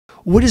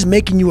what is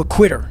making you a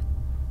quitter?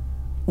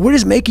 What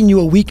is making you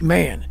a weak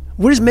man?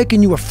 What is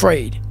making you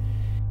afraid?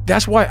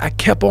 That's why I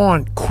kept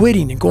on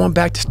quitting and going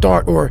back to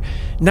start, or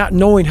not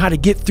knowing how to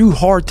get through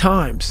hard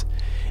times.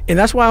 And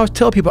that's why I always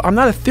tell people, I'm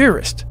not a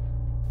theorist.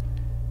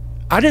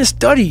 I didn't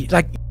study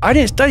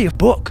a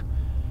book.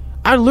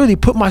 I literally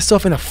put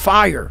myself in a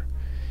fire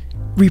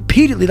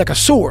repeatedly, like a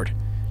sword.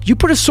 You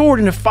put a sword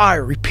in a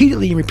fire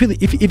repeatedly and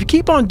repeatedly. If you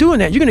keep on doing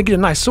that, you're gonna get a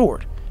nice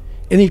sword.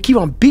 And then you keep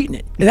on beating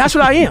it. And that's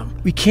what I am.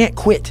 We can't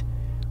quit.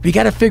 We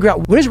got to figure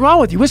out what is wrong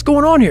with you, what's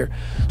going on here.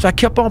 So I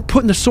kept on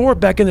putting the sword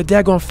back in the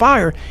daggone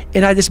fire,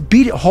 and I just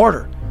beat it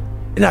harder.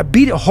 And I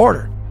beat it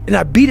harder. And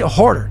I beat it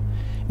harder.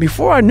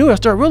 Before I knew it, I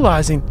started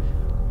realizing,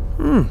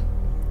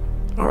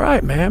 all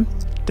right, man,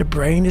 the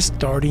brain is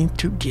starting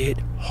to get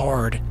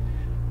hard.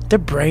 The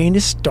brain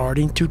is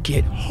starting to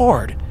get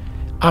hard.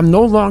 I'm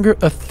no longer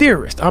a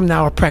theorist. I'm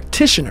now a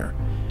practitioner.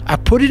 I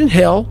put it in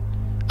hell.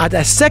 I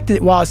dissected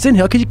it while it's in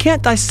hell, because you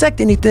can't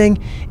dissect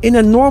anything in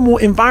a normal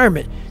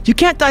environment. You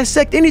can't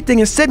dissect anything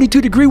in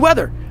 72-degree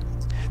weather.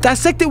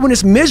 Dissect it when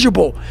it's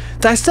miserable.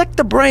 Dissect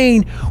the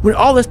brain when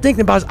all it's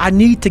thinking about is, I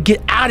need to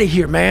get out of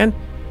here, man.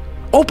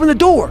 Open the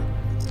door.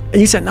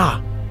 And you said,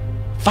 nah,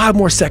 5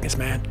 more seconds,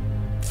 man.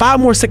 5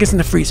 more seconds in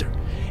the freezer.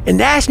 And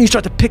that's when you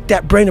start to pick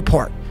that brain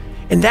apart.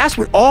 And that's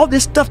what all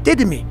this stuff did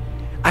to me.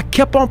 I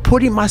kept on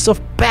putting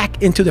myself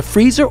back into the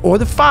freezer or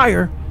the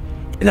fire,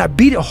 and I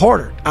beat it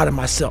harder out of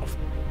myself,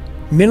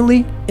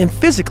 mentally and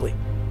physically.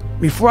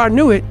 Before I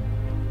knew it,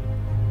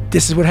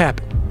 this is what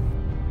happened.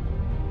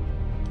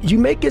 You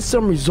may get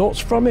some results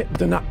from it, but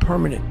they're not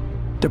permanent.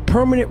 The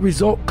permanent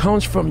result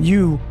comes from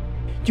you.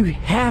 You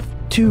have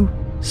to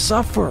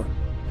suffer.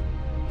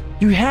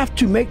 You have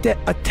to make that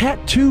a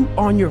tattoo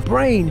on your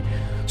brain,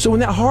 so when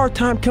that hard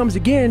time comes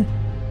again,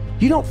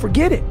 you don't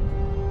forget it.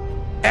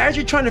 As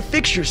you're trying to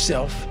fix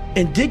yourself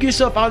and dig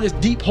yourself out of this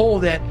deep hole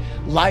that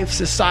life,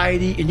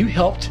 society, and you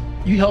helped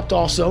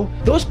also.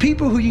 Those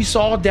people who you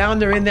saw down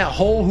there in that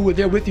hole, who were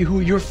there with you, who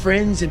were your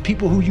friends and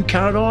people who you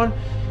counted on,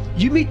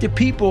 you meet the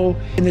people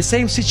in the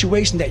same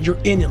situation that you're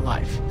in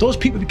life. Those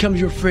people become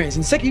your friends.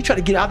 And the second you try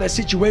to get out of that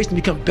situation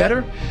and become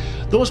better,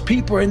 those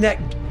people are in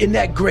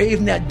that grave,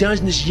 in that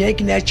dungeon, just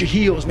yanking at your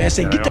heels, man,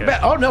 saying, get the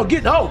back, oh no,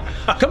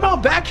 come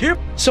on back here.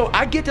 So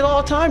I get that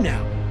all the time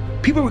now.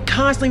 People would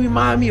constantly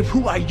remind me of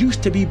who I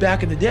used to be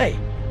back in the day.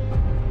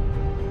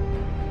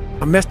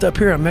 I messed up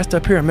here, I messed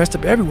up here, I messed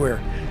up everywhere.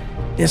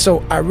 And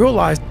so I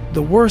realized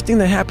the worst thing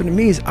that happened to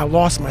me is I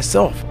lost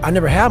myself. I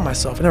never had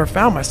myself, I never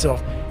found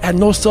myself. I had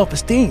no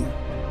self-esteem.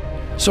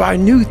 So I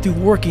knew through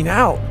working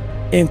out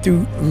and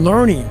through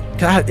learning,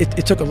 because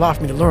it took a lot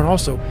for me to learn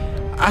also,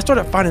 I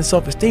started finding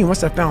self-esteem.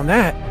 Once I found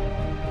that,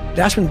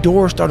 that's when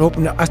doors started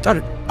opening up.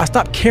 I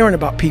stopped caring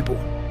about people,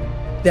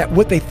 that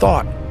what they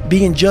thought,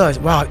 being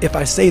judged. Wow, if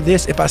I say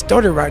this, if I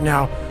started right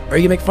now, are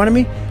you gonna make fun of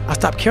me? I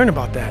stopped caring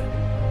about that.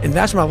 And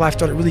that's when my life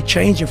started really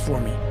changing for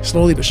me,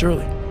 slowly but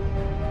surely.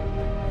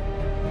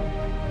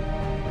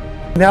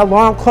 When that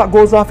alarm clock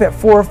goes off at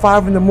 4 or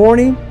 5 in the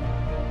morning,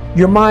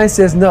 your mind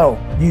says no.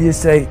 You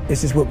just say,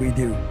 this is what we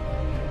do.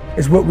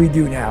 It's what we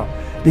do now.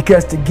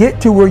 Because to get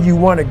to where you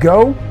want to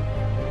go,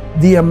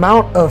 the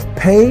amount of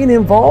pain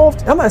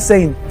involved, I'm not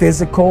saying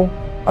physical,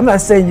 I'm not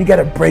saying you got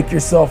to break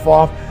yourself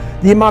off.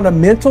 The amount of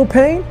mental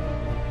pain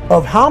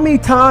of how many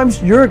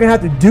times you're going to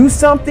have to do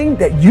something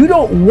that you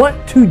don't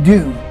want to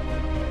do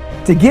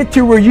to get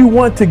to where you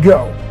want to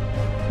go.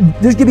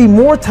 There's going to be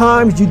more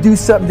times you do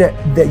something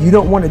that you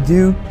don't want to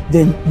do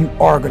than you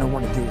are going to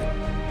want to do it.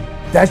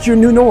 That's your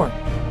new norm.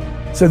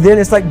 So then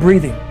it's like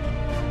breathing.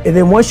 And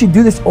then once you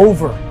do this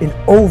over and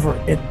over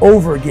and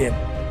over again,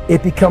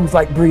 it becomes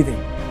like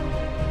breathing.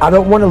 I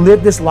don't want to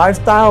live this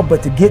lifestyle,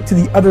 but to get to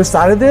the other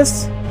side of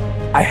this,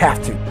 I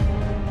have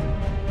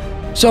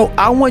to. So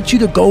I want you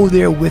to go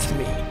there with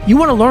me. You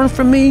want to learn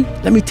from me?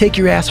 Let me take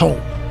your ass home.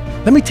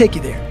 Let me take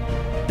you there.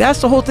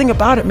 That's the whole thing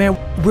about it, man.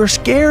 We're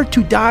scared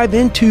to dive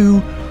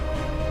into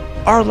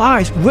our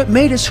lives, what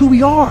made us who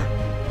we are.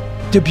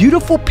 The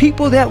beautiful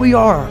people that we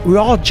are. We're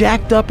all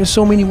jacked up in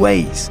so many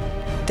ways.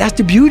 That's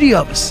the beauty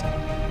of us.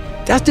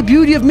 That's the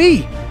beauty of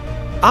me.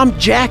 I'm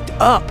jacked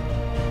up,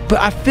 but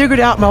I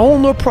figured out my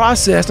own little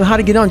process on how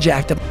to get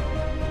unjacked up.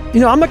 You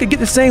know, I'm not gonna get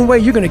the same way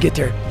you're gonna get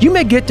there. You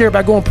may get there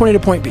by going point A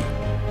to point B.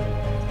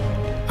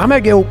 I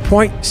might go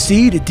point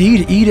C to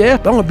D to E to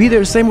F, but I'm gonna be there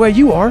the same way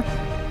you are,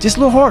 just a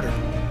little harder.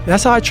 And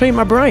that's how I train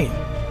my brain.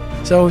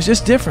 So it's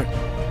just different.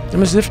 I'm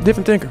just a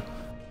different thinker.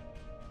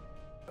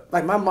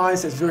 Like, my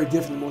mindset's very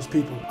different than most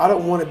people. I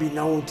don't want to be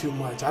known too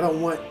much. I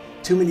don't want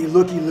too many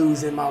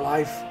looky-loos in my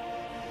life,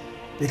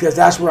 because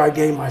that's where I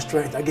gain my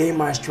strength. I gain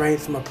my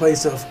strength from a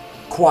place of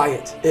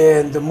quiet.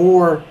 And the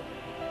more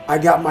I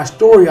got my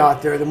story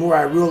out there, the more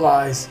I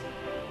realized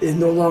it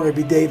no longer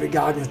be David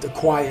Goggins, the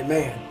quiet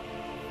man.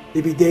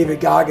 It'd be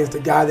David Goggins, the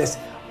guy that's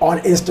on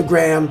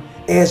Instagram,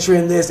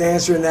 answering this,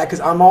 answering that,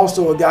 because I'm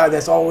also a guy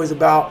that's always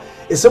about,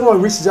 if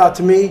someone reaches out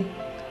to me,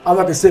 I'm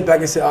not gonna sit back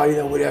and say, oh, you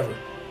know, whatever.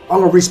 I'm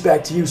gonna reach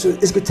back to you. So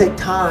it's gonna take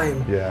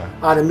time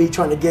out of me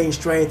trying to gain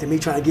strength and me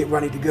trying to get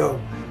ready to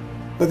go.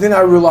 But then I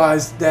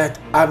realized that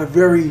I have a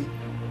very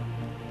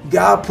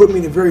God put me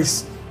in a very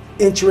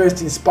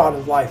interesting spot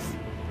of life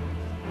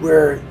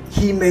where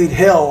he made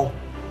hell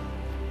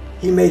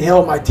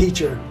my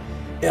teacher.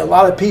 And a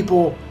lot of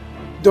people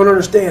don't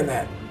understand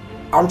that.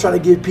 I'm trying to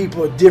give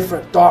people a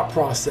different thought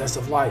process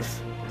of life.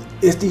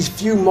 It's these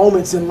few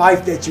moments in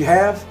life that you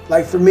have.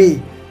 Like for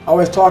me, I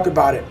always talk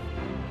about it.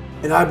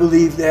 And I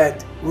believe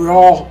that we're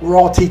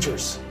all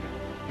teachers.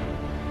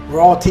 We're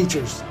all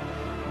teachers.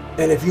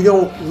 And if you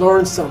don't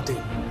learn something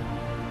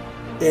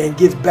and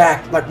give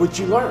back like what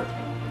you learned,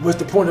 what's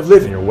the point of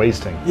living? You're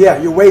wasting.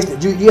 Yeah, you're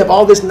wasting. You have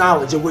all this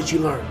knowledge of what you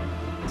learned.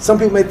 Some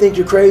people may think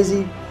you're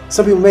crazy.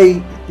 Some people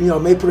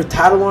may put a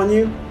title on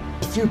you.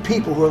 A few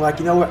people who are like,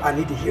 you know what, I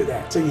need to hear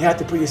that. So you have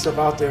to put yourself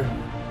out there.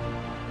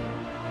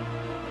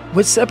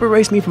 What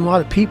separates me from a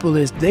lot of people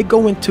is they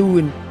go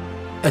into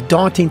a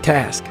daunting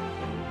task,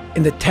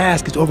 and the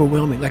task is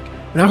overwhelming. Like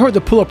when I heard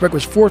the pull-up record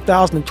was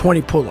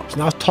 4,020 pull-ups,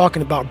 and I was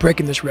talking about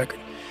breaking this record,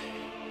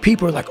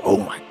 people are like, oh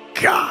my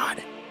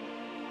God.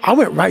 I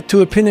went right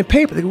to a pen and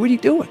paper. They go, what are you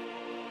doing?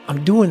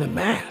 I'm doing the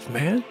math,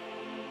 man.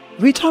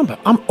 What are you talking about?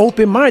 I'm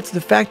open-minded to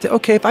the fact that,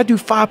 okay, if I do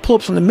 5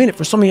 pull-ups in a minute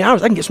for so many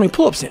hours, I can get so many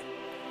pull-ups in.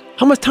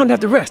 How much time do I have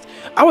to rest?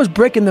 I was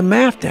breaking the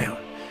math down.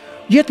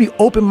 You have to be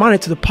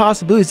open-minded to the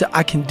possibilities that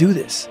I can do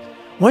this.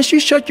 Once you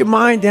shut your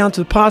mind down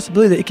to the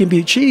possibility that it can be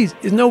achieved,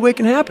 there's no way it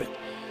can happen.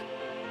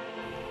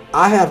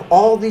 I have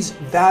all these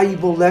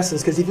valuable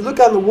lessons, because if you look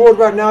out in the world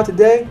right now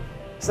today,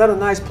 it's not a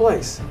nice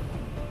place.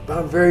 But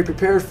I'm very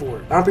prepared for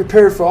it. I'm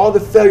prepared for all the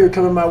failure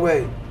coming my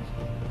way.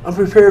 I'm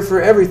prepared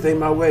for everything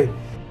my way.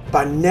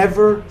 By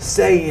never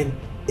saying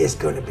it's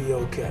going to be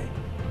okay.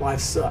 Life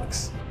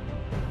sucks.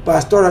 But I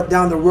started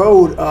down the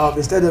road of,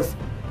 instead of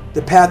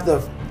the path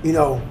of,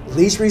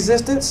 least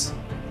resistance,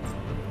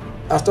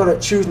 I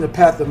started choosing the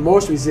path of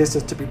most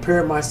resistance to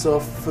prepare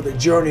myself for the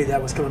journey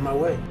that was coming my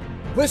way.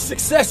 With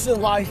success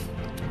in life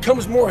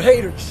comes more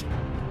haters.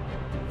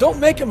 Don't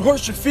make them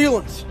hurt your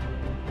feelings.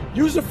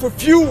 Use them for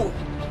fuel.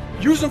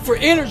 Use them for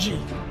energy.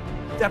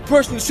 That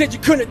person who said you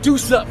couldn't do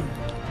something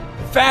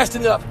fast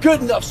enough, good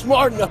enough,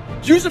 smart enough,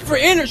 use it for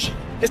energy.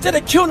 Instead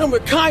of killing them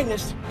with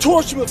kindness,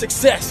 torture them with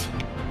success.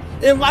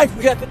 In life,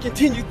 we have to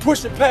continue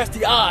pushing past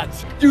the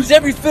odds. Use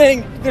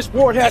everything this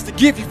world has to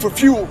give you for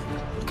fuel.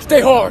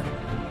 Stay hard.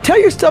 Tell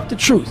yourself the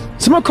truth.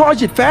 Someone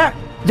calls you fat,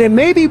 they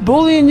may be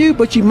bullying you,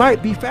 but you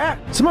might be fat.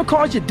 Someone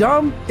calls you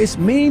dumb, it's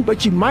mean,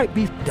 but you might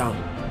be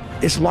dumb.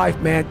 It's life,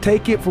 man.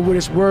 Take it for what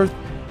it's worth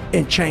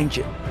and change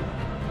it.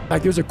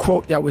 Like there's a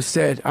quote that was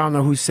said, I don't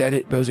know who said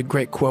it, but it was a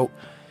great quote.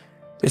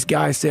 This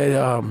guy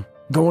said,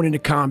 going into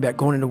combat,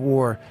 going into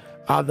war,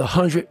 out of the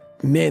 100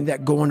 men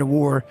that go into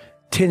war,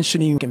 10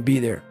 shouldn't even be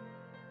there.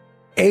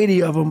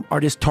 80 of them are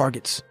just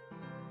targets.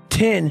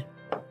 10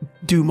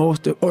 do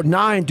most of, or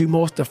 9 do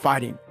most of the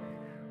fighting.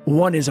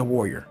 1 is a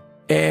warrior.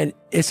 And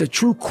it's a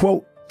true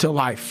quote to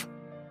life.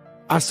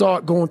 I saw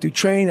it going through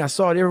training. I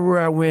saw it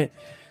everywhere I went.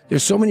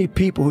 There's so many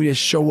people who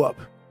just show up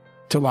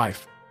to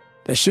life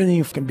that shouldn't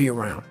even be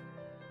around.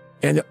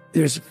 And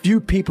there's a few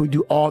people who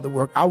do all the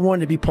work. I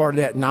wanted to be part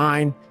of that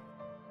 9,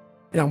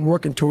 and I'm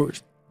working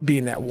towards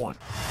being that 1.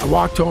 I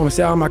walked home and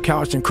sat on my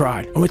couch and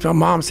cried. I went to my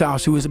mom's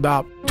house, who was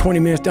about 20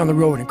 minutes down the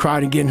road, and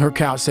cried again in her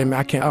couch, saying,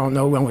 I don't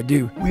know what I'm gonna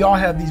do. We all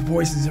have these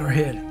voices in our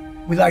head.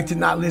 We like to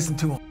not listen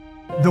to them.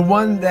 The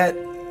one that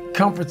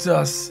comforts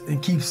us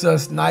and keeps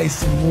us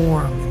nice and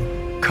warm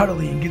and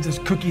cuddly and gives us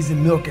cookies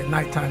and milk at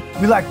nighttime.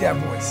 We like that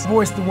voice.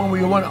 Voice, the one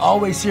we want to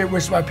always hear,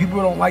 which is why people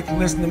don't like to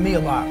listen to me a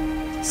lot.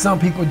 Some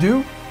people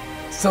do.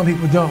 Some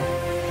people don't.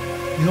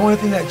 The only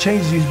thing that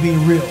changes you is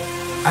being real.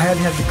 I had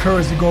to have the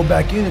courage to go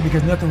back in it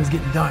because nothing was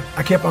getting done.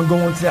 I kept on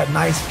going to that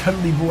nice,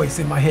 cuddly voice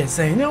in my head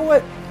saying, you know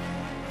what?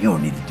 You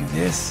don't need to do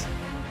this.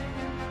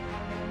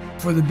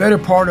 For the better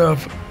part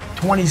of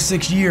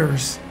 26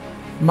 years,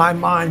 my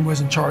mind was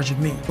in charge of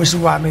me, which is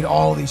why I made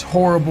all these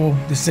horrible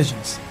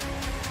decisions.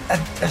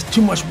 That's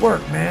too much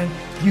work, man.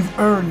 You've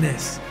earned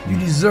this. You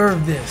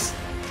deserve this.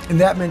 And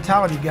that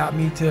mentality got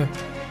me to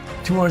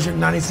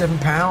 297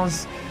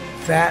 pounds,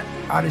 fat,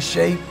 out of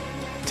shape.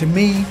 To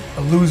me,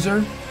 a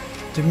loser.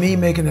 To me,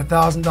 making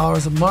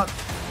 $1,000 a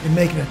month and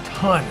making a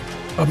ton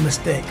of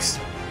mistakes.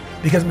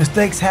 Because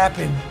mistakes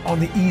happen on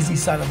the easy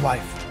side of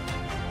life.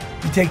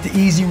 You take the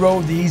easy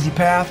road, the easy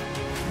path,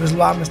 there's a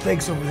lot of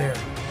mistakes over there.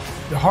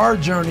 The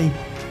hard journey,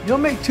 you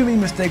don't make too many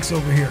mistakes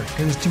over here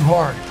because it's too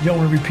hard. You don't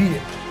want to repeat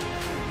it.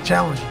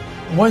 Challenging.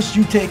 Once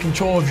you take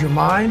control of your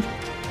mind,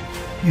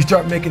 you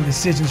start making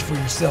decisions for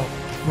yourself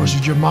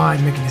versus your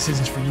mind making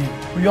decisions for you.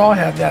 We all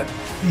have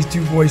these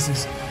two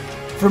voices.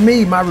 For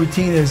me, my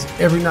routine is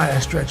every night I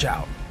stretch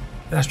out.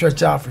 And I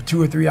stretch out for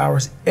 2 or 3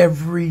 hours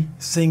every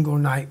single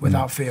night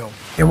without fail.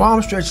 And while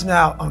I'm stretching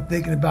out, I'm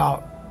thinking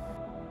about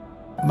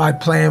my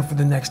plan for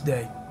the next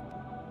day.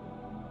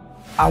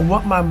 I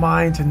want my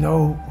mind to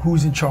know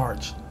who's in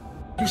charge.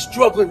 You're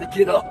struggling to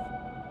get up.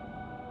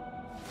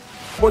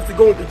 Want to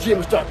go to the gym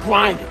and start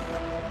grinding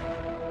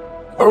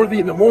early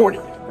in the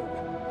morning.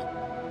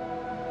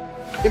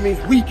 It means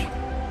weak,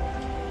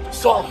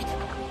 soft,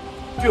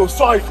 feel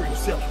sorry for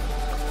yourself.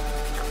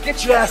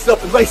 Get your ass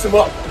up and lace them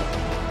up.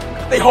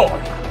 Stay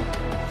hard.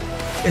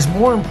 It's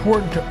more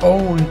important to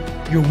own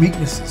your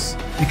weaknesses,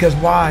 because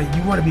why?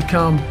 You want to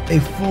become a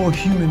full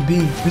human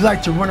being. We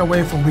like to run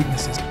away from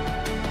weaknesses,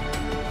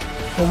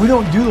 but we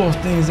don't do those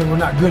things that we're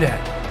not good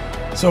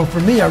at. So for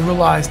me, I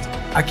realized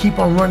I keep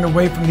on running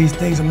away from these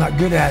things I'm not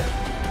good at.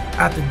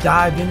 I have to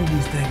dive into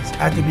these things.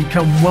 I have to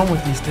become one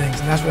with these things,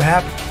 and that's what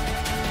happened.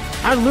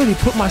 I literally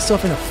put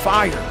myself in a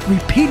fire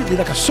repeatedly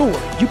like a sword.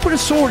 You put a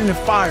sword in the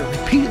fire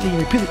repeatedly and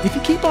repeatedly. If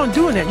you keep on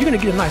doing that, you're gonna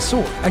get a nice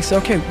sword. I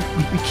said, okay,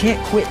 we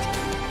can't quit.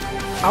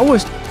 I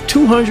was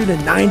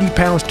 290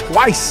 pounds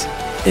twice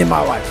in my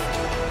life.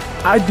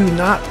 I do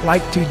not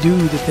like to do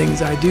the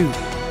things I do,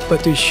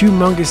 but there's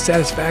humongous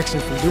satisfaction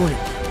from doing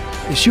it.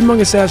 There's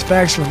humongous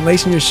satisfaction from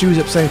lacing your shoes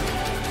up saying,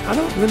 I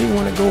don't really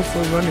want to go for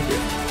a run today.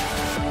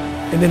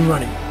 And then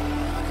running.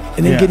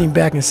 And then getting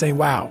back and saying,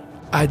 wow,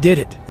 I did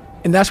it.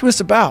 And that's what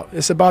it's about.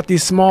 It's about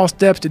these small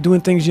steps to doing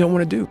things you don't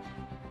want to do.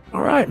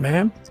 All right,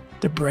 man.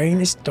 The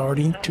brain is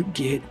starting to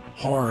get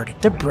hard.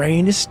 The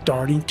brain is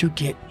starting to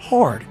get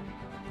hard.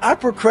 I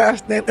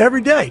procrastinate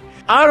every day.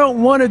 I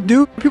don't want to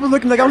do. People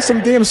looking like I'm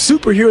some damn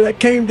superhero that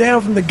came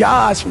down from the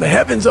gods, from the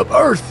heavens of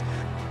earth.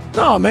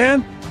 No,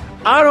 man.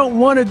 I don't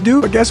want to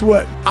do. But guess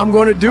what? I'm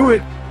going to do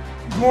it.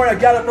 This morning I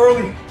got up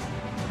early,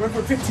 went for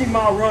a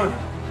 15-mile run.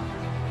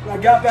 When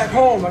I got back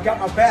home, I got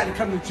my bat and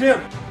come to the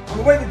gym. On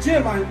the way to the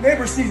gym, my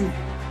neighbor sees me.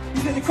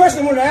 He said, the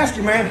question I wanted to ask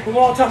you, man, for a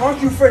long time,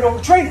 aren't you afraid of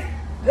overtraining?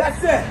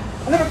 That's it.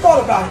 I never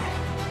thought about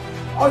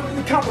it. All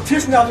the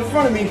competition that was in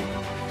front of me,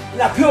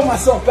 and I peeled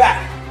myself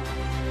back.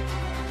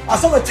 I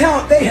saw the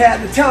talent they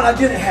had and the talent I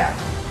didn't have.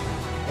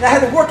 And I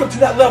had to work up to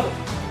that level.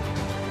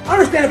 I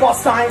understand about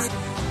science.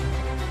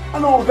 I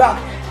know all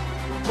about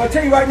it. But I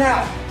tell you right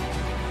now,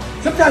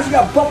 sometimes you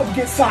got to bump up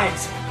against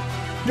science.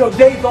 You know,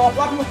 days off. A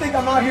lot of people think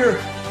I'm out here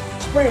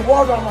spraying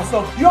water on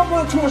myself. You don't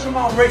run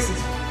 200-mile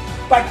races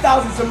by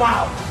thousands of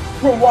miles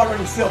pouring water on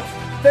yourself.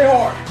 Stay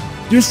hard.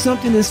 There's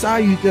something inside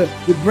you.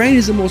 The brain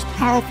is the most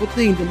powerful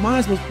thing. The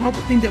mind is the most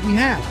powerful thing that we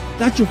have. It's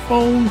not your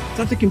phone. It's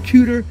not the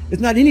computer.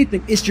 It's not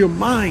anything. It's your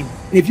mind.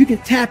 And if you can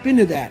tap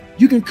into that,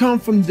 you can come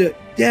from the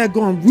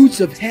daggone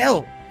roots of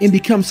hell and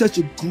become such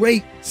a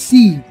great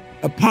seed,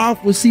 a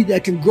powerful seed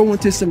that can grow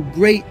into some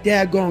great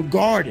daggone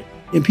garden.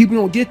 And people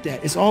don't get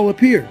that. It's all up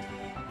here.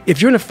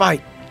 If you're in a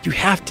fight, you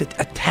have to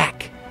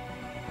attack.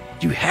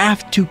 You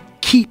have to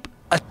keep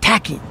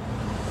attacking.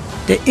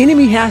 The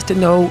enemy has to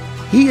know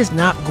he is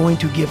not going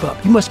to give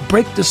up. You must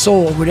break the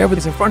soul of whatever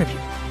is in front of you.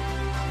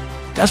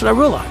 That's what I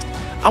realized.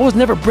 I was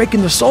never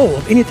breaking the soul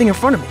of anything in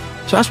front of me.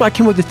 So that's why I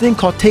came up with this thing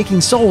called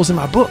Taking Souls in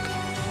my book.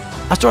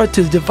 I started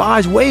to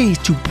devise ways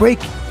to break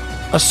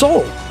a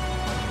soul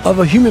of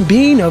a human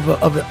being, of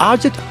an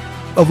object,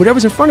 of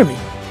whatever's in front of me.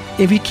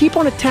 If you keep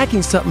on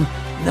attacking something,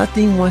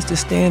 nothing wants to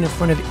stand in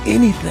front of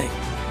anything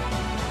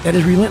that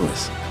is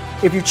relentless.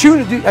 If you're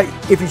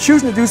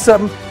choosing to do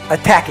something,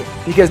 attack it,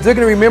 because they're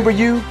going to remember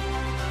you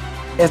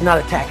as not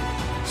attacking.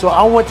 So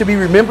I want to be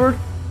remembered.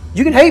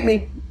 You can hate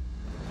me,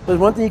 but there's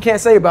one thing you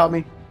can't say about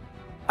me.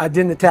 I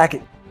didn't attack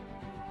it.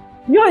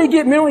 You know how you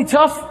get mentally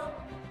tough?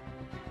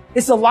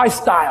 It's a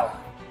lifestyle.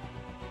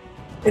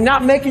 And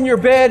not making your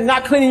bed,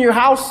 not cleaning your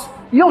house.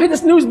 You don't hit the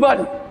snooze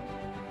button.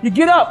 You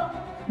get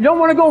up. You don't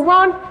want to go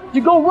run,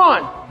 you go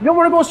run. You don't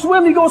want to go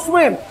swim, you go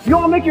swim. You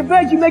don't want to make your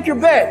bed, you make your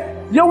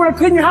bed. You don't want to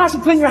clean your house,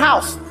 you clean your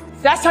house.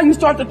 That's how you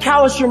start to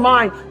callous your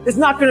mind. It's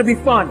not going to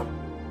be fun.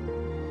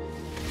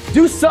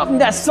 Do something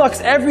that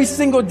sucks every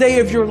single day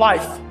of your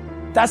life.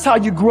 That's how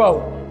you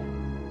grow.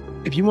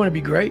 If you want to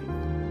be great,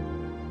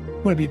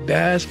 you want to be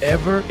best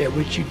ever at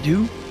what you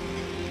do,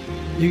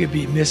 you're going to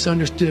be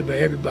misunderstood by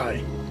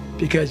everybody,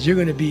 because you're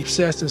going to be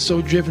obsessed and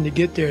so driven to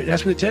get there.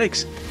 That's what it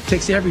takes. It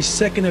takes every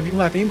second of your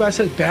life. Anybody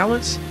says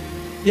balance?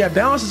 Yeah,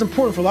 balance is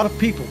important for a lot of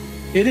people.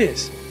 It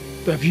is.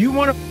 But if you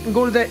want to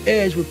go to that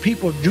edge where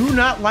people do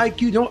not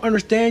like you, don't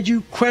understand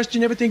you,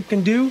 question everything you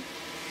can do,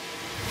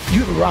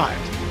 you've arrived.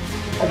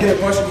 I get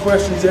a bunch of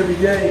questions every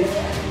day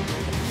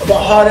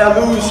about how did I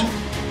lose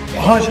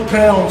 100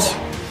 pounds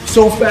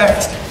so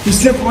fast. The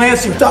simple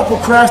answer: stop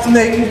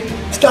procrastinating,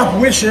 stop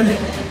wishing,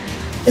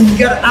 and you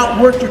gotta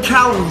outwork your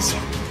calories.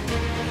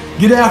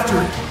 Get after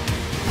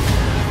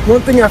it.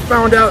 One thing I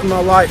found out in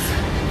my life,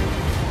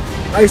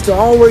 I used to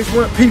always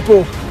want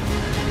people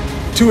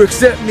to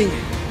accept me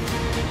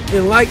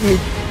and like me,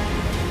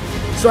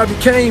 so I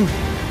became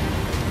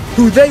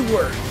who they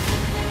were.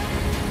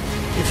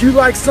 If you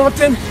like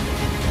something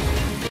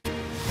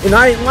and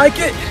I ain't like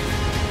it,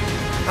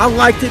 I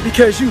liked it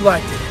because you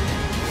liked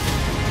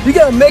it. You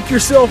gotta make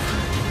yourself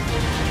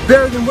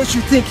better than what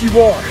you think you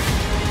are.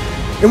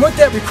 And what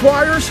that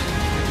requires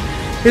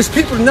is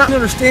people to not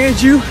understand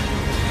you,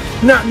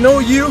 not know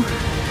you,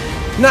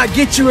 not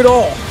get you at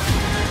all.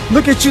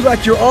 Look at you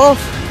like you're off.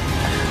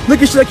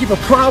 Look at you like you have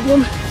a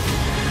problem.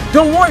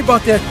 Don't worry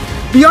about that.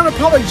 Be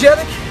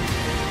unapologetic.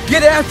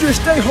 Get after it.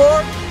 Stay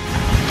hard.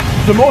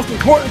 The most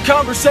important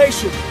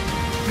conversation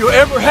you'll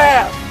ever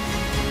have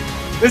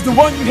is the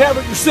one you have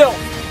with yourself.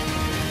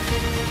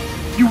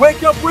 You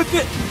wake up with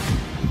it.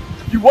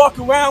 You walk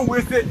around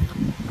with it.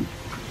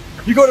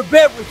 You go to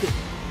bed with it.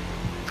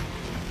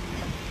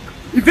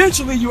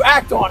 Eventually you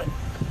act on it,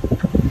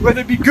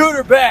 whether it be good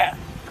or bad.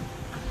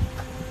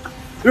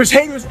 There's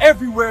haters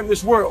everywhere in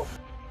this world.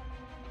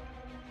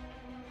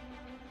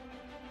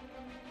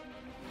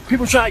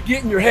 People trying to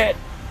get in your head.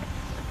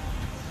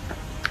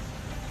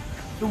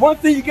 The one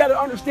thing you got to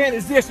understand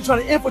is this: they're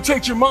trying to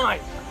infiltrate your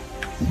mind.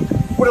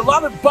 What a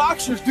lot of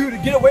boxers do to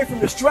get away from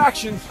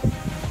distractions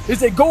is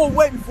they go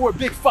away before a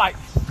big fight.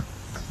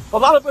 A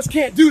lot of us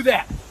can't do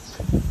that.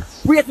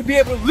 We have to be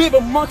able to live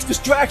amongst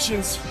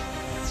distractions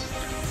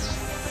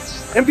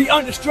and be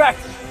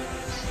undistracted.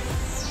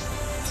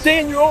 Stay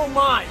in your own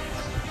mind.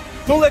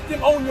 Don't let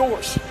them own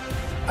yours.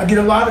 I get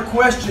a lot of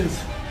questions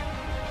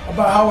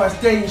about how I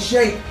stay in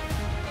shape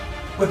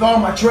with all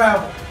my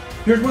travel.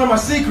 Here's one of my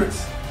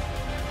secrets.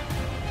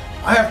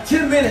 I have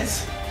 10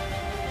 minutes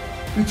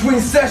between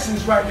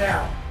sessions right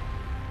now.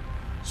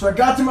 So I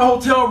got to my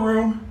hotel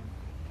room,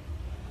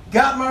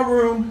 got my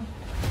room,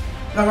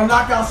 and I'm gonna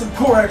knock out some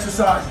core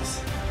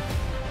exercises.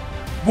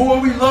 Boy,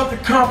 we love to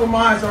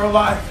compromise our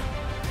life.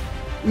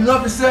 We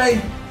love to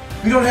say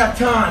we don't have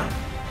time.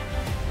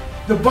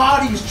 The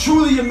body is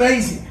truly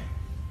amazing.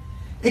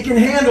 It can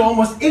handle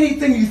almost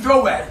anything you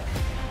throw at it.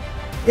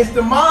 It's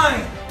the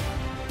mind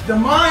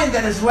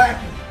that is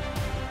lacking.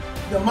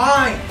 The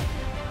mind,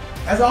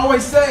 as I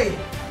always say,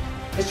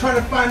 is trying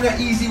to find that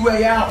easy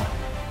way out.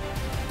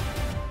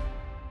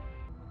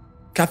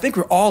 I think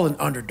we're all an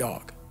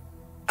underdog.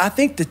 I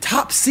think the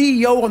top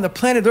CEO on the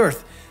planet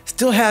Earth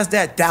still has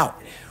that doubt.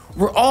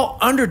 We're all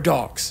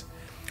underdogs.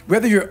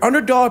 Whether you're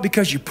underdog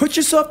because you put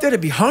yourself there to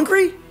be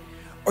hungry,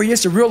 or you're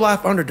just a real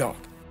life underdog.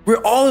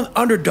 We're all an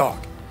underdog.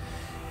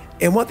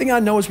 And one thing I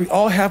know is we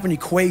all have an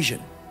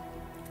equation.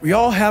 We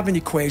all have an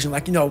equation.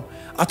 Like, I'll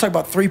talk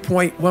about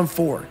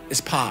 3.14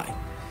 is pi.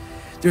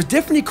 There's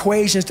different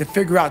equations to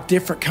figure out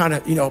different kind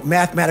of,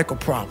 mathematical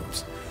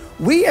problems.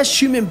 We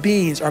as human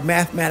beings are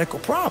mathematical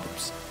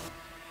problems.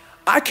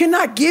 I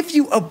cannot give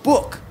you a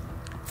book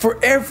for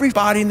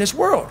everybody in this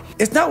world.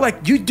 It's not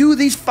like you do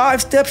these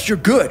 5 steps, you're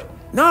good.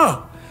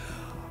 No,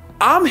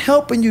 I'm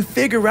helping you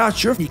figure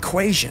out your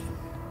equation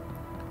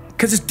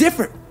because it's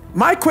different.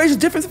 My equation is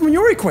different from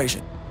your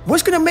equation.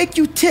 What's gonna make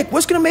you tick?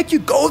 What's gonna make you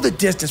go the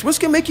distance? What's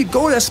gonna make you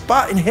go to that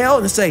spot in hell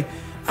and say,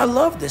 I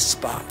love this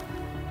spot?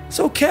 It's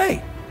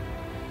okay.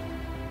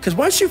 Because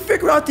once you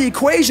figure out the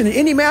equation in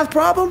any math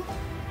problem,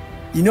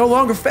 you no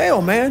longer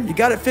fail, man. You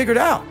got it figured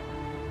out.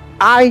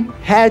 I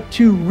had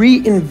to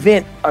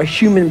reinvent a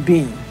human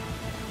being.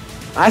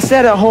 I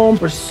sat at home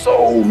for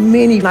so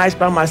many nights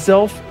by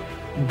myself,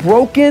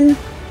 broken,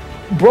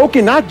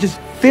 not just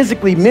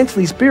physically,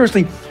 mentally,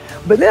 spiritually,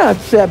 but then I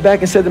sat back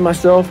and said to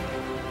myself,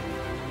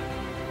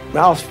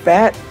 I was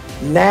fat,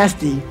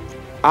 nasty,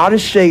 out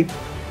of shape,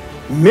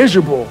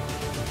 miserable,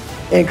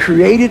 and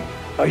created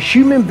a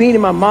human being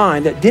in my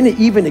mind that didn't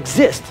even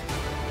exist,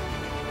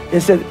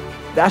 and said,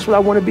 that's what I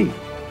want to be.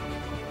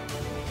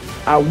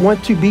 I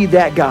want to be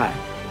that guy.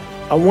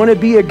 I want to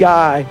be a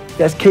guy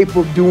that's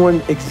capable of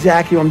doing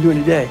exactly what I'm doing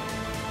today.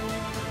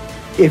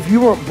 If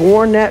you weren't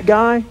born that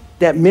guy,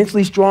 that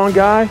mentally strong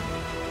guy,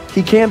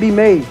 he can be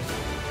made.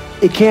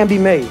 It can be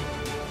made.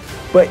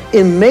 But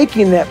in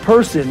making that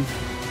person,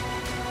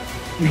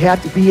 you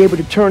have to be able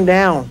to turn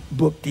down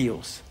book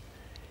deals.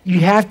 You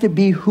have to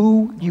be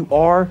who you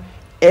are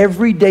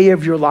every day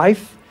of your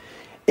life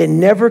and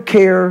never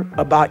care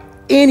about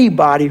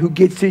anybody who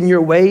gets in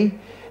your way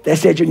that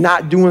said you're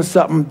not doing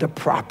something the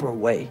proper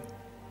way.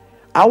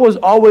 I was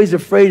always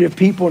afraid of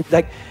people.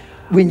 Like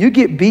when you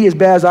get beat as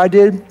bad as I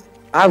did,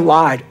 I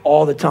lied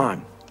all the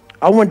time.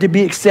 I wanted to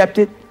be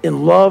accepted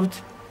and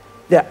loved,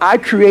 that I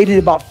created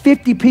about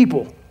 50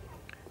 people.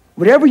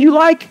 Whatever you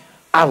like,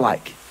 I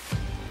like.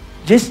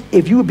 Just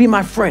if you would be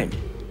my friend,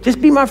 just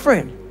be my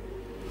friend.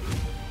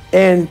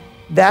 And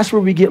that's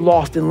where we get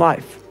lost in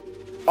life.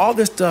 All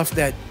this stuff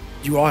that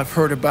you all have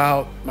heard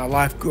about my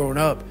life growing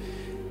up,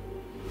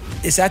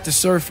 it's at the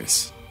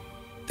surface.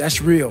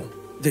 That's real.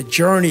 The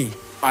journey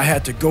I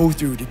had to go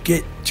through to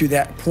get to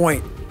that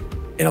point.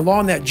 And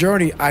along that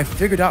journey, I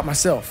figured out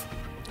myself.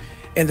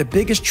 And the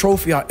biggest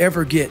trophy I'll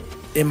ever get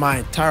in my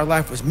entire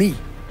life was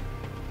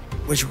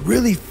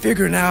really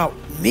figuring out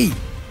me.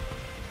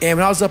 And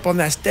when I was up on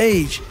that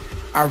stage,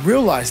 I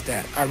realized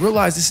that. I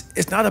realized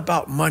it's not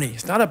about money.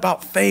 It's not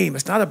about fame.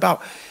 It's not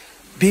about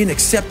being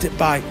accepted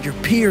by your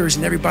peers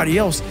and everybody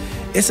else.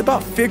 It's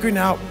about figuring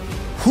out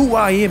who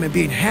I am and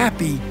being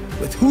happy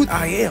with who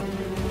I am.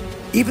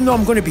 Even though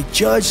I'm going to be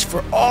judged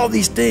for all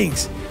these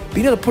things,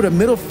 being able to put a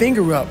middle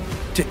finger up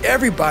to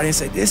everybody and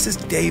say, this is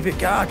David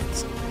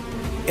Goggins.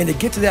 And to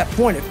get to that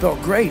point, it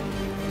felt great.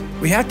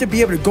 We have to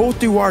be able to go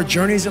through our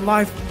journeys in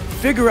life,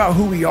 figure out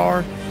who we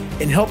are,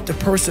 and help the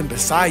person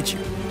beside you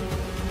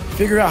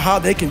figure out how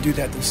they can do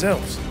that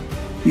themselves.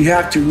 You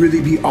have to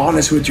really be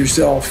honest with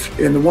yourself.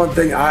 And the one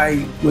thing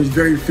I was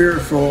very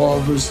fearful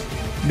of was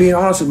being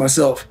honest with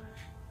myself.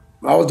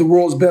 I was the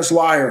world's best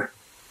liar.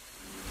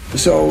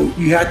 So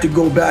you have to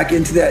go back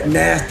into that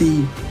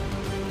nasty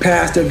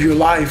past of your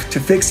life to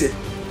fix it.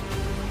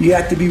 You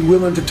have to be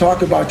willing to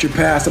talk about your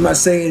past. I'm not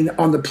saying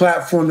on the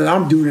platform that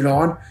I'm doing it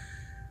on,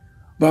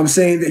 but I'm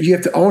saying that you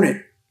have to own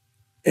it.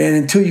 And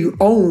until you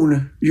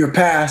own your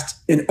past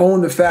and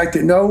own the fact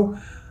that no,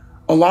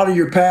 a lot of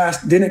your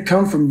past didn't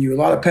come from you. A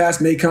lot of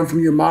past may come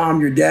from your mom,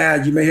 your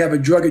dad. You may have a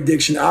drug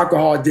addiction,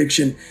 alcohol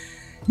addiction.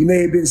 You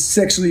may have been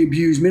sexually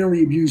abused,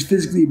 mentally abused,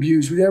 physically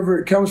abused, whatever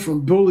it comes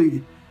from,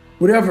 bullied,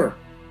 whatever.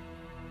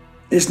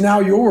 It's now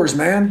yours,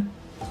 man.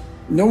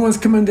 No one's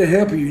coming to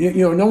help you.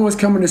 No one's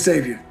coming to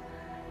save you.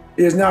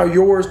 It is now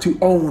yours to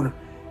own.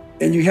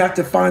 And you have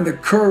to find the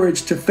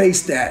courage to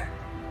face that.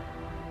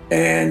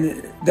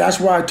 And that's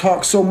why I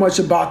talk so much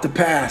about the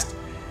past.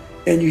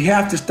 And you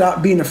have to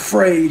stop being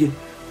afraid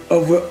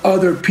of what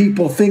other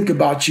people think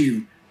about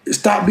you.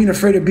 Stop being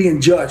afraid of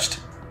being judged.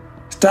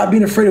 Stop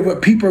being afraid of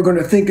what people are going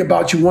to think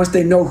about you once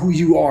they know who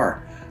you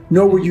are,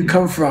 know where you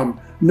come from,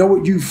 know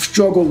what you've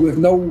struggled with,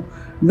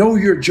 know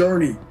your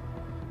journey.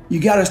 You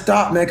got to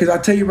stop, man, because I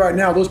tell you right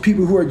now, those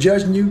people who are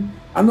judging you,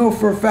 I know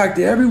for a fact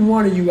that every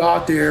one of you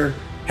out there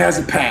has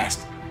a past.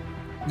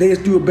 They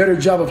just do a better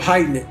job of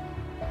hiding it.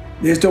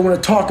 They just don't want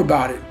to talk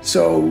about it.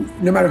 So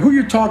no matter who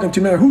you're talking to,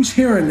 no matter who's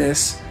hearing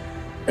this,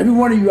 every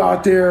one of you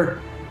out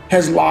there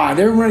has lied.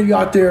 Every one of you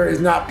out there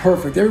is not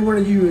perfect. Every one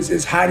of you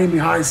is hiding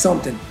behind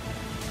something.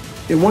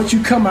 And once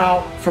you come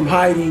out from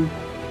hiding,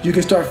 you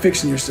can start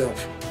fixing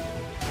yourself.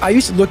 I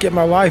used to look at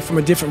my life from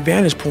a different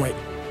vantage point.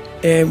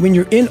 And when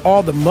you're in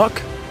all the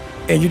muck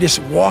and you're just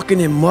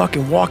walking in muck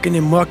and walking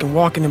in muck and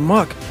walking in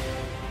muck,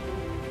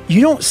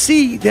 you don't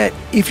see that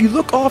if you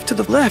look off to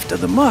the left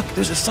of the muck,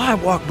 there's a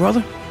sidewalk,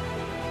 brother.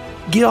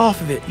 Get off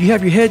of it. You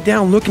have your head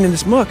down looking in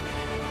this muck.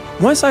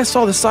 Once I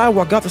saw the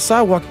sidewalk, got the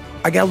sidewalk,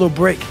 I got a little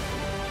break.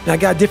 And I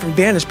got a different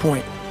vantage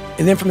point.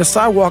 And then from the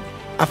sidewalk,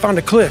 I found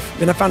a cliff.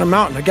 Then I found a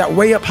mountain. I got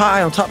way up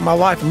high on top of my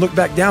life and looked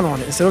back down on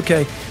it and said,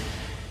 okay,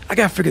 I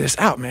got to figure this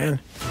out, man.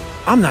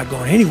 I'm not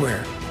going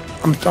anywhere.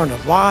 I'm starting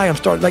to lie.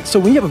 So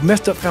when you have a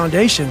messed up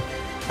foundation,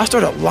 I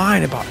started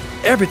lying about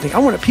everything. I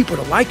wanted people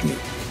to like me.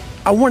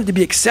 I wanted to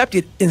be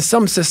accepted in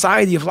some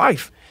society of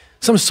life,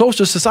 some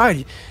social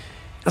society.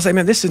 I was like,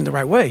 man, this isn't the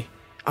right way.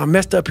 I'm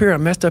messed up here.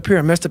 I'm messed up here.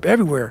 I'm messed up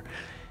everywhere.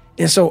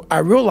 And so I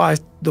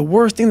realized the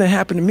worst thing that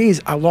happened to me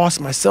is I lost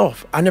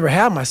myself. I never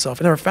had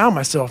myself. I never found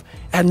myself.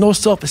 I had no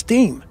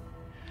self-esteem.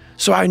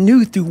 So I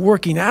knew through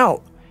working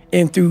out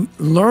and through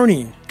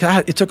learning,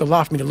 because it took a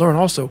lot for me to learn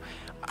also,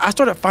 I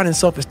started finding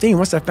self-esteem.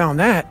 Once I found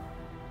that,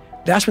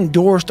 that's when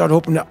doors started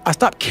opening up. I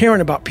stopped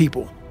caring about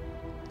people,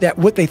 that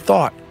what they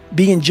thought,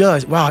 being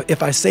judged. Wow,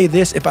 if I say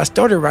this, if I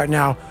started right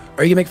now,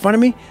 are you gonna make fun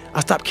of me? I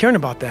stopped caring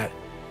about that.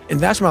 And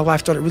that's when my life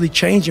started really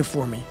changing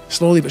for me,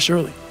 slowly but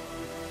surely.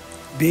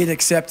 Being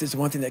accepted is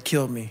one thing that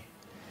killed me.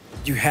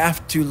 You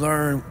have to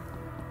learn,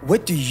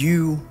 what do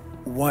you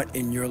want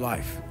in your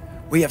life?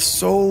 We have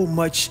so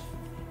much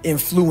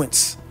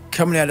influence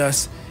coming at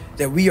us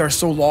that we are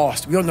so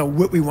lost. We don't know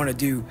what we want to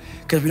do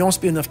because we don't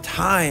spend enough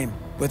time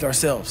with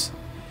ourselves.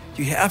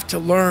 You have to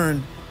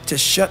learn to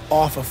shut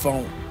off a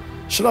phone,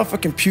 shut off a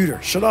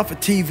computer, shut off a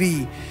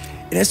TV.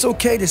 And it's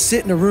okay to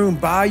sit in a room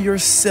by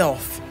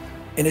yourself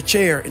in a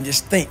chair and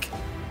just think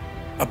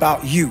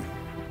about you,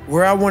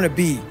 where I want to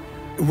be.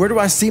 Where do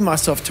I see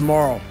myself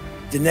tomorrow,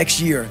 the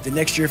next year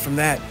from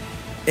that?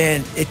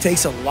 And it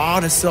takes a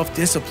lot of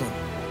self-discipline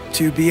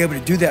to be able to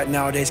do that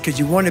nowadays because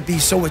you want to be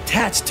so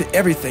attached to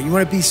everything. You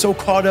want to be so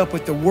caught up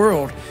with the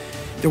world.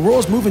 The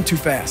world's moving too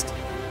fast.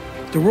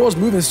 The world's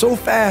moving so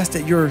fast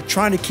that you're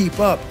trying to keep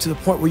up to the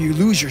point where you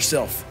lose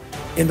yourself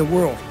in the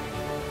world.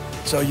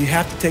 So you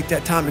have to take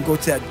that time and go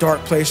to that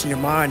dark place in your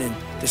mind and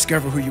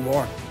discover who you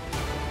are.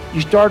 You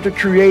start to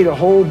create a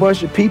whole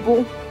bunch of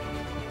people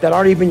that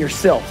aren't even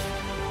yourself.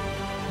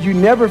 You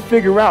never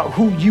figure out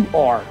who you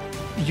are.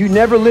 You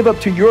never live up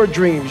to your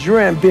dreams, your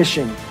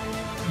ambition.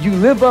 You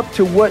live up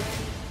to what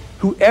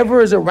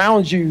whoever is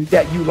around you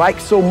that you like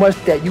so much,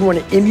 that you want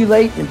to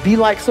emulate and be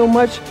like so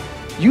much,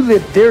 you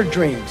live their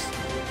dreams.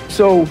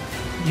 So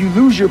you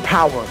lose your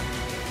power.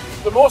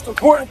 The most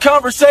important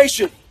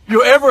conversation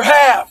you'll ever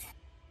have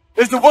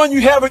is the one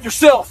you have with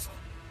yourself.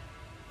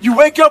 You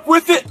wake up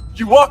with it,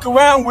 you walk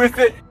around with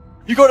it,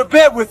 you go to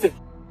bed with it.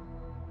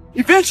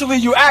 Eventually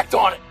you act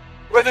on it,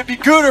 whether it be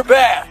good or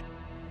bad.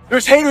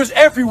 There's haters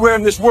everywhere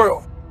in this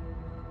world.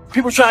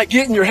 People trying to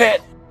get in your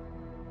head.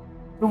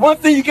 The one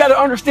thing you got to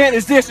understand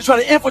is this: they're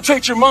trying to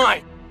infiltrate your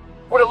mind.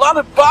 What a lot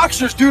of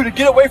boxers do to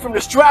get away from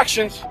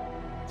distractions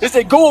is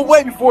they go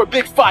away before a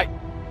big fight.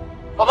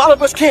 A lot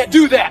of us can't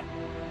do that.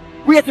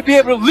 We have to be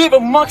able to live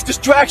amongst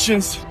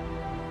distractions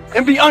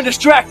and be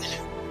undistracted.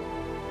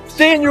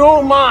 Stay in your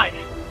own mind.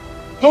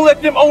 Don't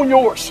let them own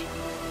yours.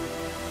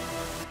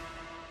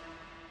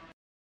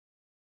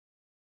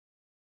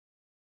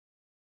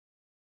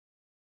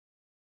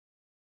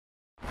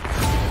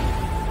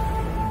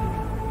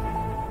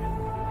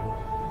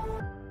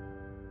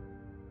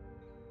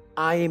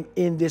 I am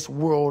in this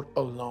world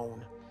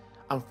alone.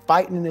 I'm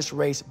fighting in this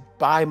race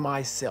by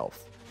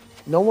myself.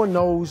 No one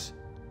knows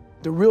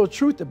the real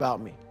truth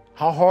about me,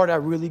 how hard I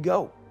really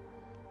go.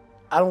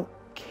 I don't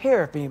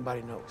care if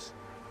anybody knows.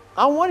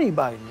 I don't want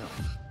anybody to know.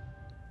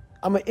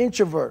 I'm an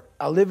introvert.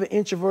 I live an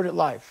introverted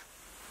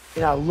life,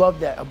 and I love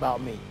that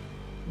about me.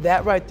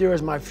 That right there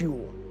is my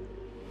fuel.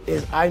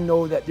 is I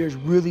know that there's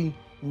really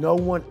no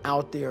one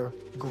out there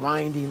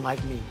grinding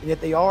like me. And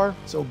if they are,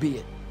 so be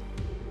it.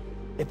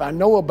 If I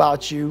know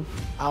about you,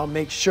 I'll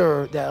make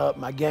sure that I up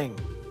my game.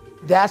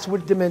 That's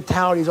what the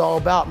mentality is all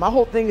about. My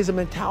whole thing is a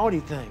mentality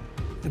thing.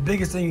 The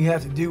biggest thing you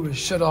have to do is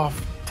shut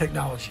off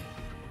technology.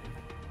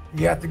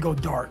 You have to go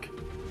dark.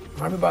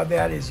 What I mean by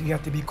that is you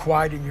have to be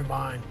quiet in your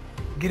mind.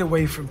 Get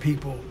away from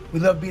people. We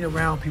love being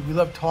around people. We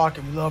love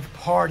talking. We love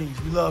parties.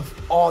 We love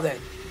all that.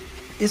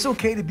 It's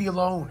okay to be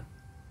alone.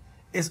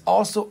 It's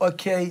also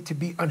okay to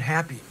be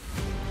unhappy.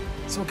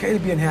 It's okay to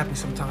be unhappy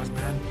sometimes,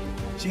 man.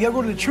 So you gotta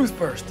go to the truth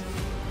first.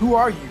 Who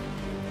are you?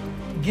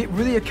 Get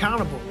really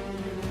accountable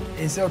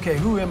and say, okay,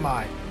 who am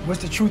I?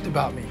 What's the truth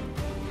about me?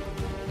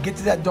 Get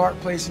to that dark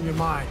place in your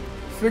mind.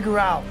 Figure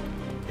out.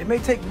 It may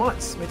take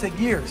months, it may take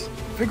years.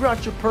 Figure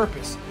out your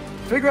purpose.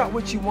 Figure out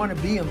what you want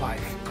to be in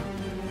life.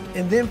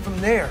 And then from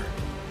there,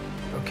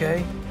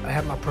 okay, I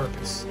have my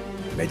purpose.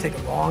 It may take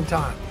a long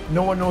time.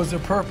 No one knows their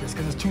purpose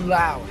because it's too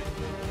loud.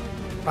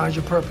 Find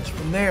your purpose.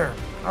 From there,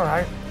 all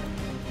right,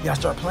 you gotta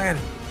start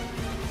planning.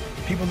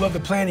 People love the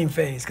planning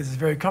phase because it's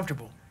very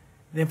comfortable.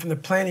 Then from the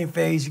planning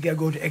phase, you gotta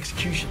go to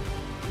execution.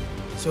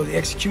 So the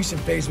execution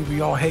phase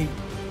we all hate,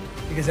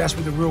 because that's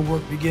where the real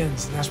work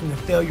begins, and that's when the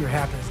failure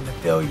happens, and the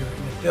failure,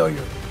 and the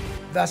failure.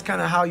 That's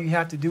kind of how you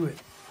have to do it.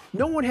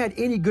 No one had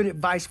any good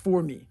advice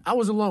for me. I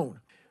was alone.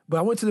 But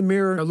I went to the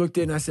mirror, and I looked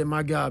in, and I said,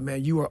 my God,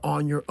 man, you are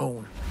on your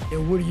own.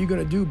 And what are you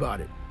gonna do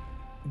about it?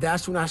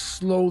 That's when I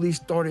slowly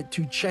started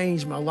to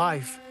change my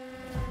life.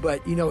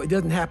 But, you know, it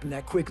doesn't happen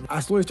that quickly.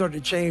 I slowly started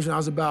to change when I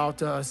was about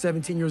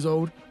 17 years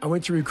old. I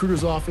went to a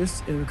recruiter's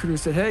office, and the recruiter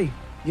said, hey,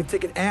 you have to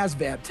take an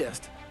ASVAB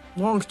test.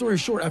 Long story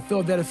short, I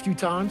failed that a few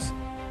times.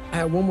 I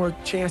had one more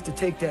chance to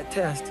take that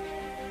test,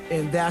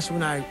 and that's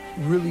when I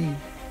really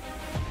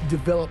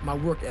developed my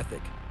work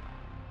ethic.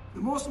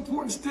 The most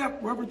important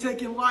step we'll ever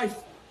take in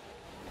life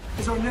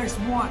is our next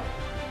one.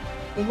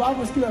 A lot of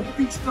us get our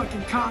feet stuck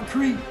in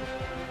concrete.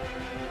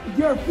 We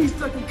get our feet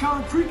stuck in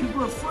concrete because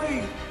we're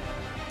afraid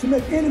to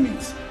make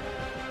enemies.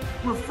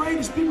 We're afraid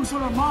to speak what's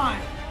on our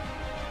mind.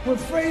 We're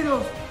afraid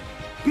of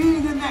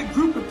being in that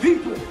group of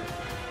people.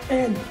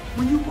 And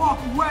when you walk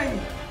away,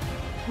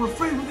 we're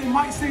afraid of what they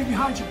might say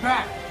behind your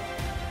back.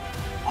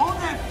 All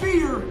that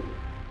fear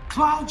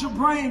clouds your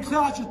brain,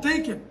 clouds your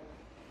thinking.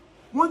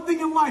 One thing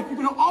in life,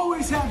 you're gonna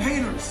always have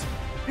haters.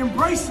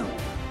 Embrace them.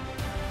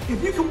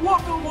 If you can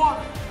walk on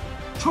water,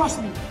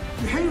 trust me,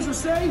 your haters will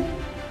say,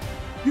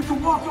 you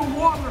can walk on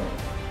water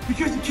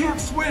because you can't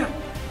swim.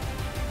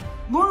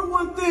 Learn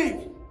one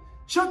thing,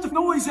 shut the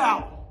noise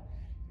out.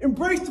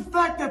 Embrace the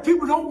fact that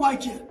people don't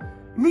like you.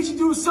 It means you're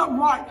doing something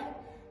right.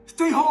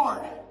 Stay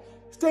hard,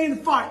 stay in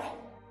the fight.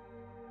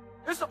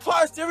 This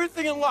applies to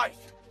everything in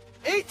life.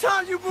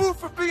 Anytime you move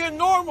from being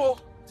normal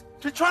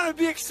to trying to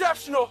be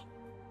exceptional,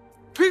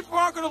 people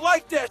aren't gonna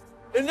like that.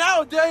 And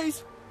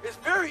nowadays, it's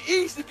very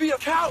easy to be a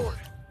coward.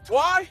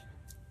 Why?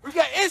 We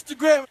got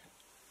Instagram.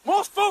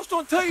 Most folks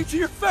don't tell you to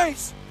your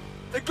face.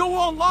 They go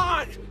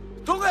online.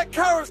 Don't let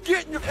cowards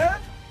get in your head.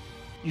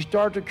 You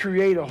start to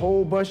create a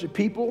whole bunch of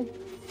people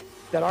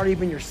that aren't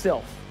even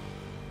yourself.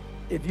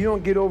 If you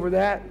don't get over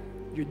that,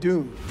 you're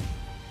doomed.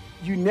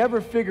 You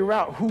never figure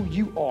out who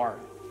you are.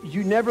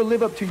 You never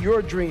live up to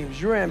your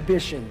dreams, your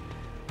ambition.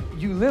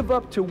 You live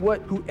up to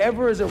what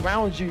whoever is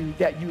around you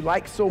that you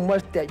like so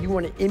much, that you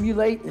want to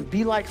emulate and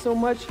be like so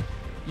much,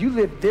 you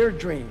live their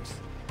dreams.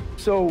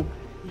 So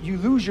you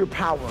lose your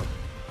power.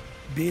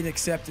 Being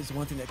accepted is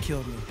one thing that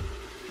killed me.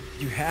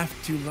 You have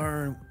to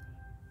learn,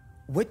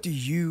 what do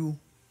you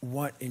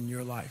want in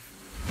your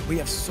life? We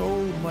have so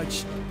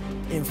much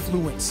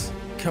influence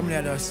coming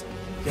at us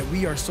that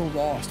we are so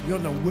lost. We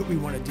don't know what we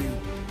want to do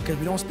because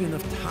we don't spend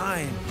enough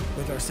time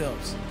with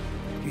ourselves.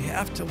 You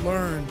have to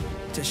learn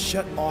to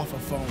shut off a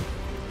phone,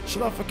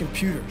 shut off a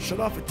computer, shut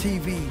off a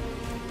TV.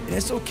 And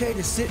it's okay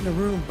to sit in a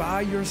room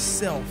by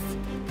yourself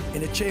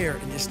in a chair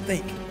and just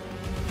think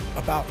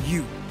about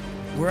you,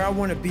 where I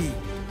want to be,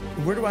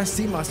 where do I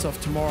see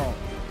myself tomorrow,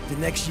 the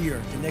next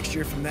year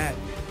from that.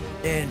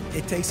 And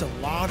it takes a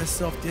lot of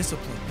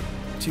self-discipline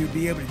to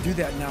be able to do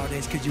that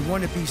nowadays because you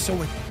want to be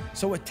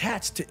so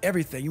attached to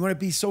everything. You want to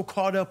be so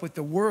caught up with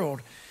the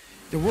world.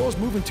 The world's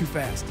moving too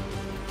fast.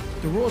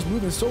 The world's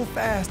moving so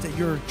fast that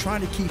you're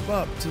trying to keep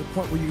up to the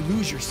point where you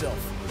lose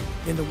yourself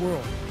in the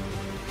world.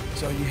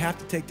 So you have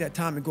to take that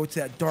time and go to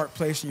that dark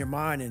place in your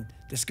mind and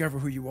discover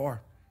who you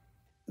are.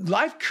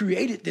 Life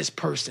created this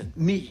person,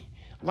 me.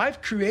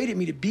 Life created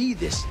me to be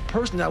this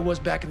person that I was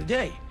back in the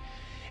day.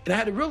 And I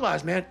had to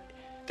realize, man,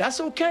 that's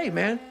okay,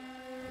 man.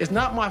 It's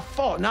not my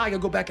fault. Now I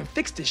gotta go back and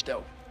fix this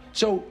though.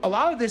 So a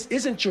lot of this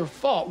isn't your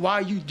fault, why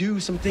you do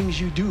some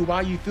things you do,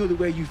 why you feel the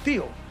way you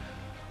feel.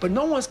 But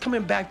no one's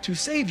coming back to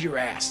save your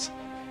ass.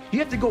 You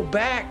have to go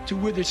back to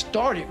where it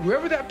started,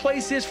 wherever that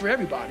place is for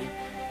everybody,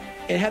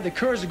 and have the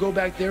courage to go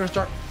back there and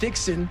start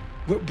fixing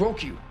what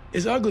broke you.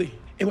 It's ugly.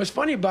 And what's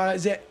funny about it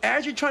is that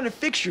as you're trying to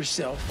fix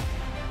yourself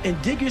and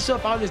dig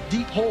yourself out of this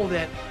deep hole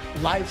that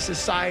life,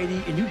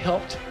 society, and you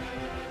helped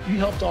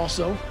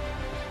also,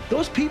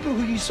 Those people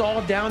who you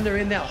saw down there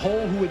in that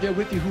hole, who were there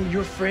with you, who are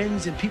your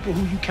friends and people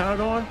who you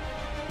counted on,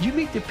 you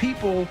meet the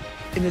people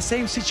in the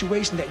same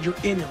situation that you're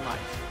in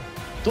life.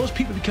 Those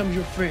people become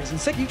your friends. And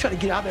the second you try to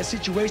get out of that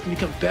situation and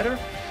become better,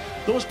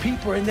 those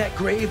people are in that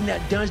grave, in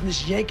that dungeon,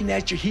 just yanking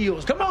at your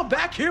heels. Come on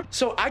back here.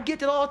 So I get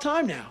that all the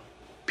time now.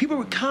 People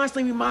would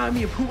constantly remind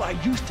me of who I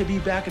used to be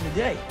back in the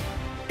day.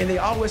 And they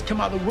always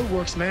come out of the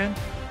woodworks, man.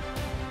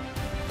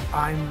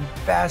 I'm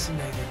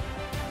fascinated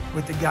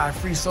with the guy,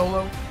 Free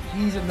Solo.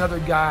 He's another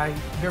guy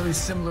very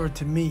similar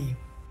to me.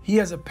 He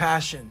has a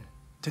passion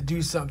to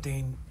do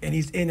something, and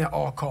he's in at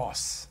all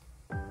costs.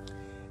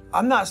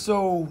 I'm not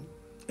so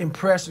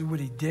impressed with what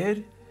he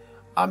did.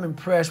 I'm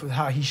impressed with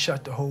how he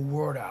shut the whole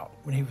world out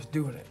when he was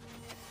doing it.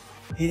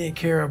 He didn't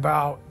care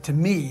about, to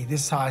me,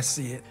 this is how I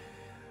see it,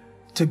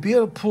 to be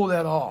able to pull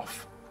that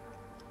off,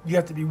 you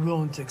have to be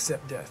willing to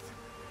accept death.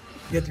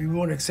 You have to be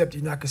willing to accept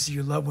you're not gonna see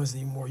your loved ones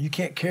anymore. You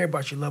can't care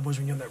about your loved ones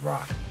when you're on that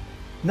rock.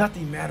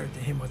 Nothing mattered to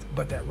him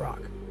but that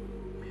rock.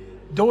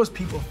 Those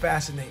people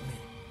fascinate me.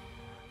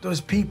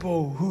 Those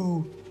people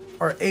who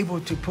are able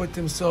to put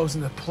themselves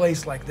in a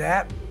place like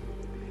that,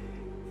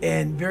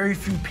 and very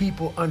few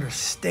people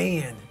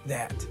understand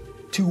that,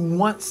 to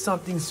want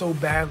something so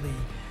badly.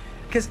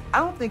 Because I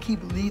don't think he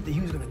believed that he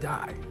was gonna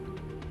die.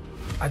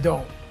 I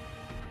don't.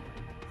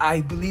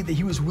 I believe that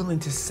he was willing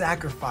to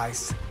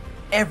sacrifice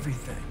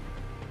everything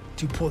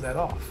to pull that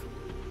off.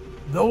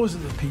 Those are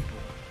the people,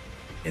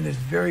 and there's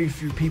very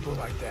few people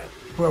like that,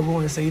 who are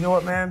willing to say, you know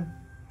what, man?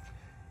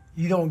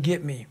 You don't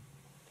get me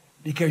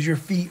because your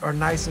feet are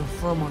nice and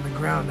firm on the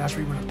ground, that's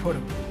where you're gonna put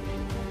them.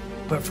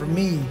 But for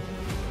me,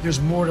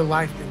 there's more to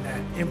life than that.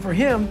 And for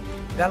him,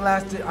 that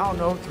lasted, I don't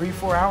know,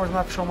 3-4 hours. I'm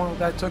not sure how long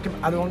that took him.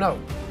 I don't know.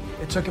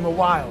 It took him a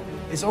while.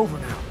 It's over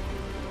now.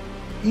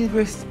 He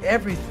risked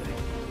everything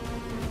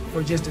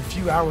for just a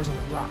few hours on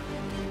the rock.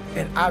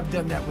 And I've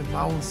done that with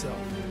my own self,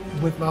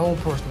 with my own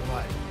personal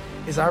life.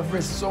 Is I've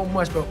risked so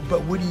much,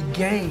 but what he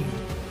gained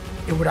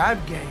and what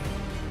I've gained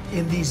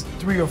in these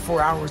 3 or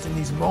 4 hours, in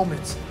these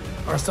moments,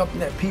 are something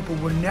that people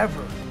will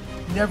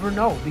never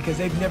know, because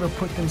they've never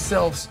put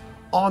themselves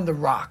on the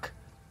rock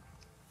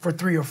for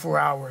 3 or 4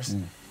 hours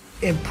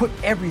and put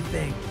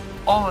everything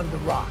on the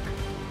rock.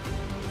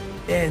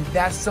 And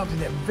that's something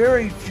that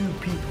very few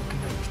people can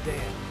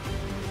understand.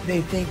 They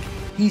think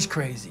he's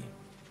crazy.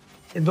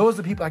 And those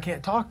are the people I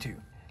can't talk to,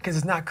 because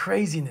it's not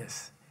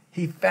craziness.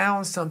 He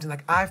found something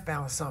like I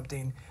found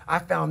something. I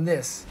found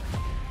this.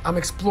 I'm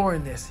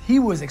exploring this. He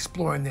was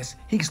exploring this.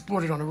 He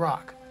explored it on the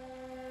rock.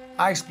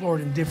 I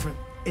explored in different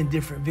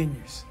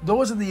venues.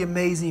 Those are the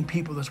amazing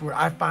people, that's what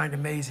I find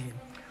amazing,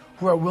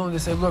 who are willing to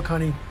say, look,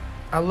 honey,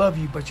 I love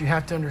you, but you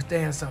have to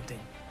understand something.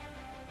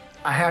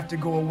 I have to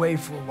go away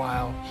for a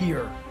while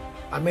here.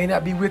 I may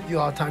not be with you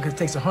all the time, because it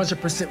takes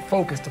 100%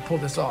 focus to pull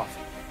this off.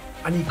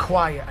 I need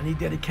quiet, I need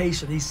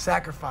dedication, I need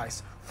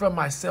sacrifice from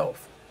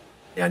myself.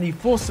 And I need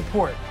full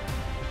support,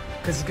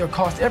 because it's gonna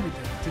cost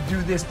everything to do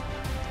this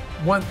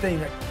one thing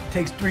that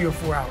takes 3 or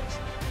 4 hours.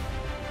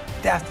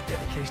 That's the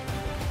dedication I'm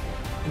looking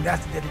for. And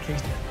that's the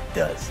dedication that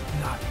does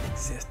not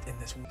exist in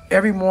this world.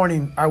 Every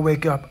morning I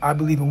wake up, I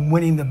believe in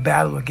winning the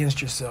battle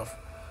against yourself.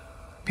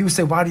 People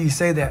say, why do you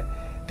say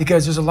that?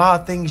 Because there's a lot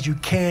of things you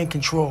can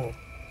control.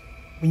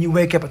 When you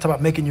wake up, I talk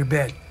about making your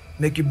bed.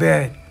 Make your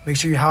bed, make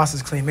sure your house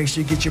is clean, make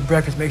sure you get your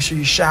breakfast, make sure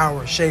you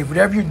shower, shave,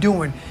 whatever you're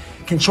doing,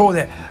 control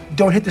that.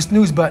 Don't hit the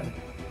snooze button.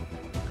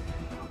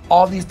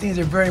 All these things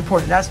are very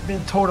important. That's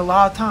been told a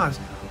lot of times.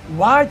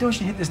 Why don't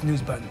you hit the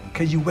snooze button?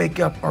 Because you wake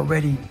up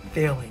already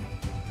failing.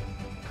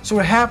 So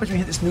what happens when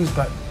you hit the snooze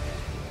button?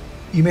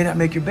 You may not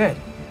make your bed.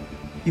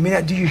 You may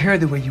not do your hair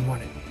the way you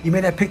want it. You may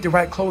not pick the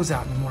right clothes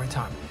out in the morning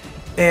time.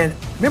 And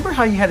remember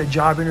how you had a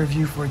job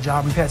interview for a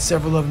job? We've had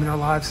several of them in our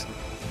lives.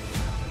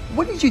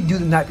 What did you do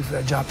the night before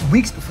that job,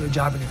 weeks before the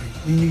job interview?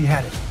 You knew you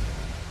had it.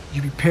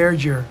 You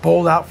prepared your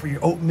bowl out for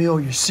your oatmeal,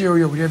 your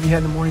cereal, whatever you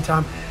had in the morning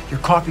time. Your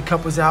coffee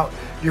cup was out.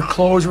 Your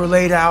clothes were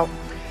laid out.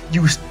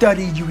 You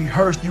studied, you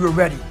rehearsed, you were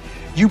ready.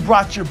 You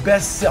brought your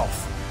best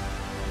self.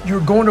 You were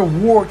going to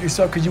war with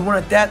yourself because you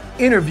wanted that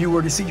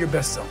interviewer to see your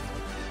best self.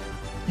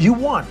 You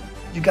won.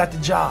 You got the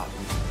job.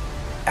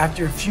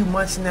 After a few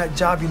months in that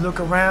job, you look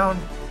around,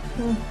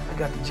 I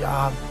got the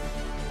job.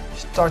 You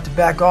start to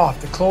back off.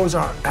 The clothes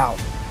aren't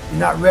out. You're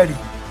not ready.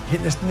 You're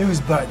hitting the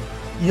snooze button.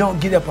 You don't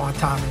get up on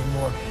time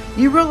anymore.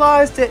 You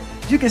realize that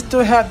you can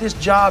still have this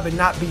job and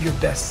not be your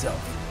best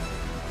self.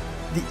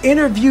 The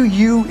interview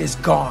you is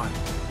gone.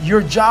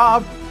 Your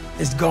job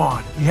is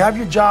gone. You have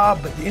your job,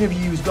 but the interview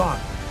you is gone.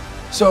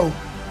 So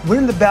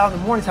winning the battle in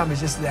the morning time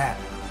is just that.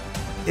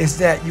 It's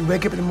that you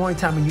wake up in the morning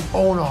time and you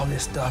own all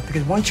this stuff,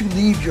 because once you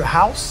leave your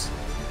house,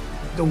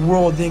 the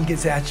world then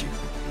gets at you.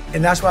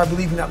 And that's why I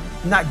believe in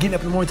not getting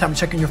up in the morning time and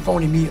checking your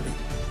phone immediately.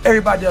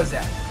 Everybody does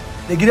that.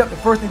 They get up, the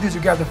first thing they do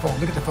is grab their phone,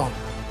 look at the phone.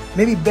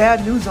 Maybe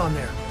bad news on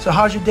there. So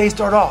how's your day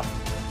start off?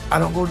 I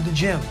don't go to the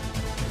gym.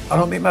 I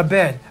don't make my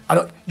bed.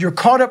 You're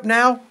caught up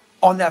now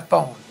on that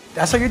phone.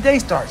 That's how your day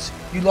starts.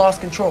 You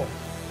lost control.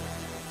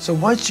 So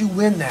once you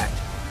win that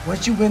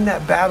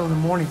battle in the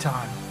morning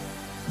time,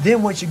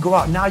 then once you go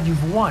out, now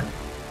you've won.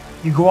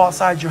 You go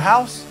outside your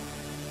house,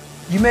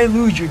 you may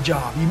lose your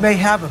job, you may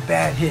have a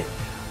bad hit,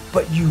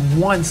 but you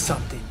won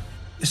something.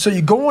 So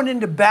you're going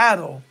into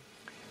battle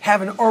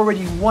having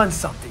already won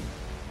something.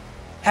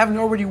 Having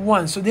already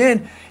won. So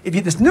then if you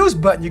hit the snooze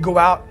button, you go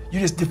out,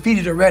 you're just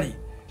defeated already.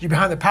 You're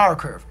behind the power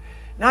curve.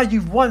 Now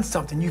you've won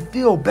something. You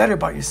feel better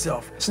about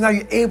yourself. So now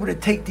you're able to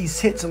take these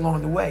hits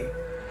along the way.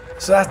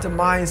 So that's the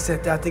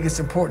mindset that I think it's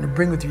important to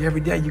bring with you every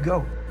day you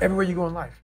go, everywhere you go in life.